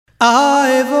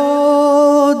آئے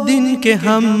وہ دن کے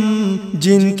ہم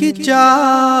جن کی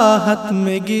چاہت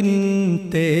میں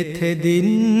گنتے تھے دن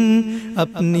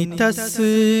اپنی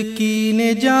تسکین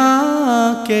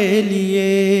جاں کے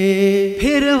لیے،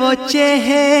 پھر وہ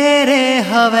چہرے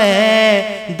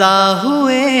ہوے دا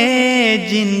ہوئے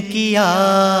جن کی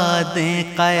یادیں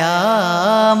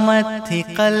قیامت تھی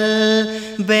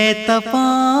قلب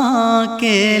تپاں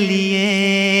کے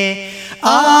لیے۔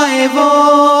 آئے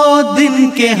وہ دن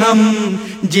کے ہم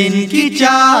جن کی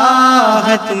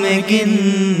چاہت میں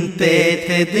گنتے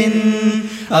تھے دن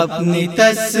اپنی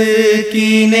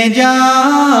تسکین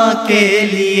جاں کے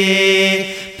لیے،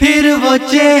 پھر وہ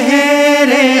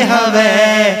چہرے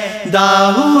ہوے دا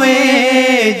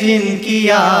ہوئے جن کی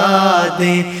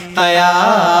یادیں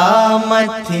قیامت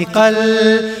تھی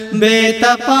قلب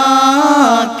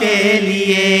تپاں کے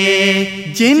لیے،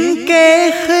 جن کے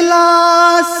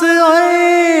اخلاص اور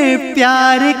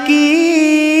پیار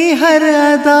کی ہر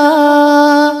ادا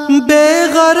بے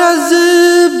غرض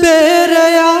بے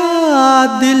ریا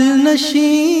دل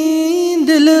نشین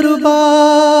دل ربا،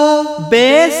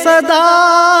 بے صدا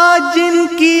جن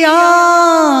کی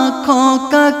آنکھوں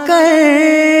کا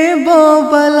کرب و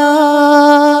بلا،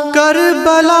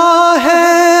 کربلا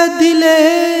ہے دل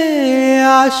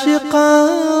عاشقاں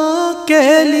کے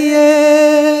لیے،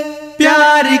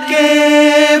 پیار کے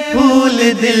پھول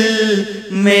دل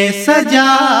میں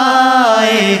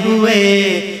سجائے ہوئے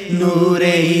نور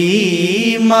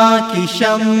ایمان کی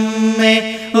شمع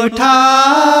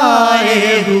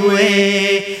اٹھائے ہوئے،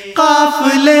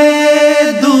 قافلے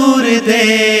دور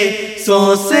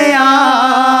دیسوں سے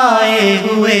آئے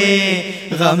ہوئے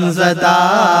غمزدہ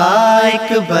ایک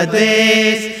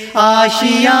بدیس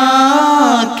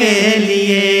آشیاں کے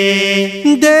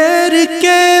لیے، دیر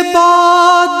کے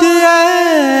بعد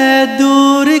اے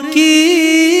دور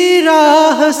کی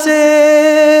راہ سے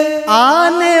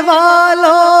آنے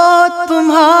والوں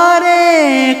تمہارے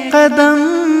قدم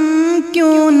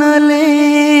کیوں نہ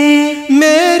لیں،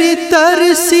 میری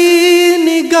ترسی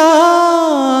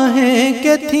نگاہیں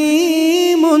کہ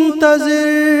تھیں منتظر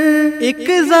ایک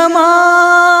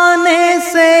زمانے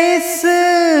سے اس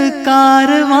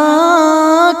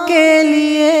کارواں کے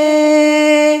لیے،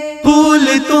 پھول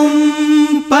تم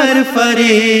پر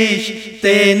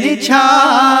فرشتے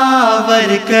نچھاور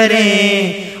کریں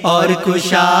اور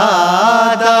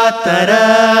کشادہ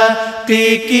ترقی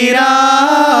کی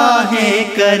راہیں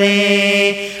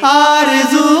کریں،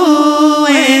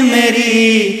 آرزوئیں میری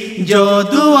جو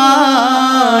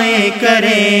دعائیں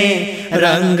کریں،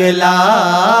 رنگ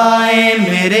لائے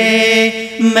میرے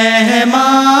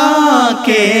مہمان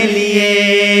کے لیے،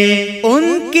 ان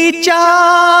کی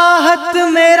چاہت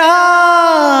میرا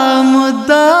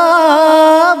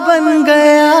مدعا بن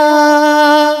گیا،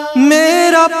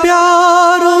 میرا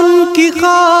پیار ان کی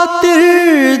خاطر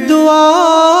دعا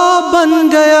بن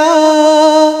گیا،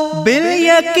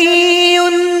 بالیقین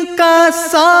ان کا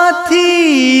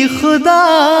ساتھی خدا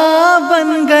بن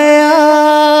گیا،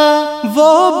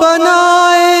 وہ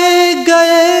بنائے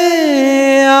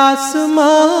گئے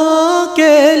آسمان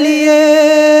کے لیے،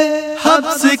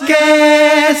 حبس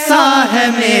کیسا ہے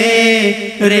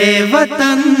میرے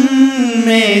وطن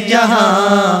میں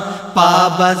جہاں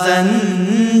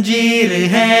پابزنجیر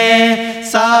ہیں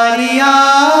ساری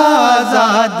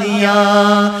آزادیاں،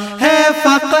 ہے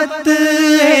فقط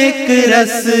ایک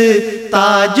رستہ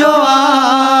جو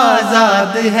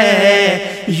آزاد ہے،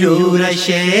 یورش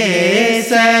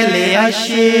سیل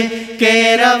عشق کے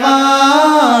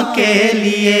رواں کے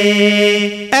لیے،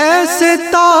 ایسے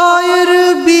طائر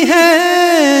بھی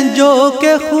ہیں جو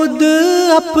کہ خود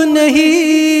اپنے ہی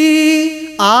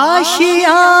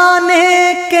آشیانے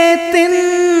کے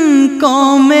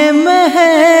تنکوں میں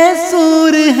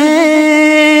محصور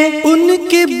ہیں، ان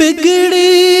کی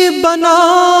بگڑی بنا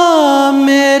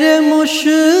میرے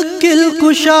مشکل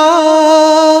کشا،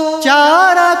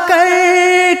 چارہ کر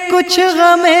کچھ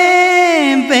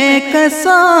غمیں بے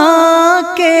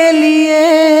کساں کے لیے،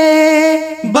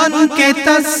 بن کے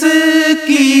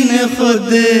تسکین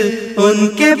خود ان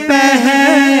کے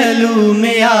پہلو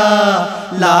میں آ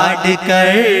لاڈ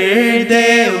کر دے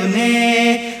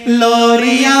انہیں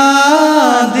لوریاں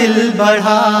دل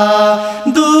بڑھا،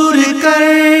 دور کر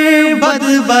بد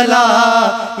بلا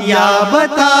یا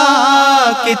بتا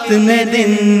کتنے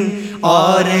دن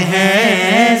اور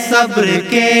ہیں صبر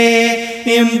کے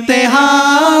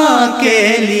امتحان کے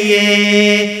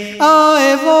لیے،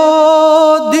 آئے وہ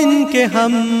دن کے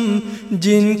ہم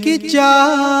جن کی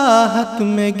چاہت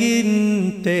میں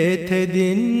گنتے تھے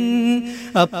دن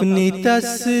اپنی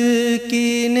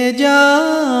تسکین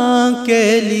جاں کے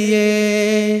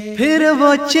لیے، پھر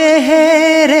وہ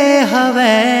چہرے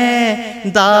ہوے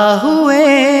دا ہوئے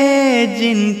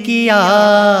جن کی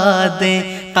یادیں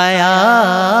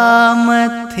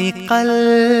قیامت تھی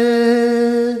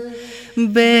قلب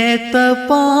بے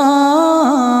تپاں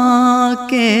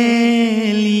کے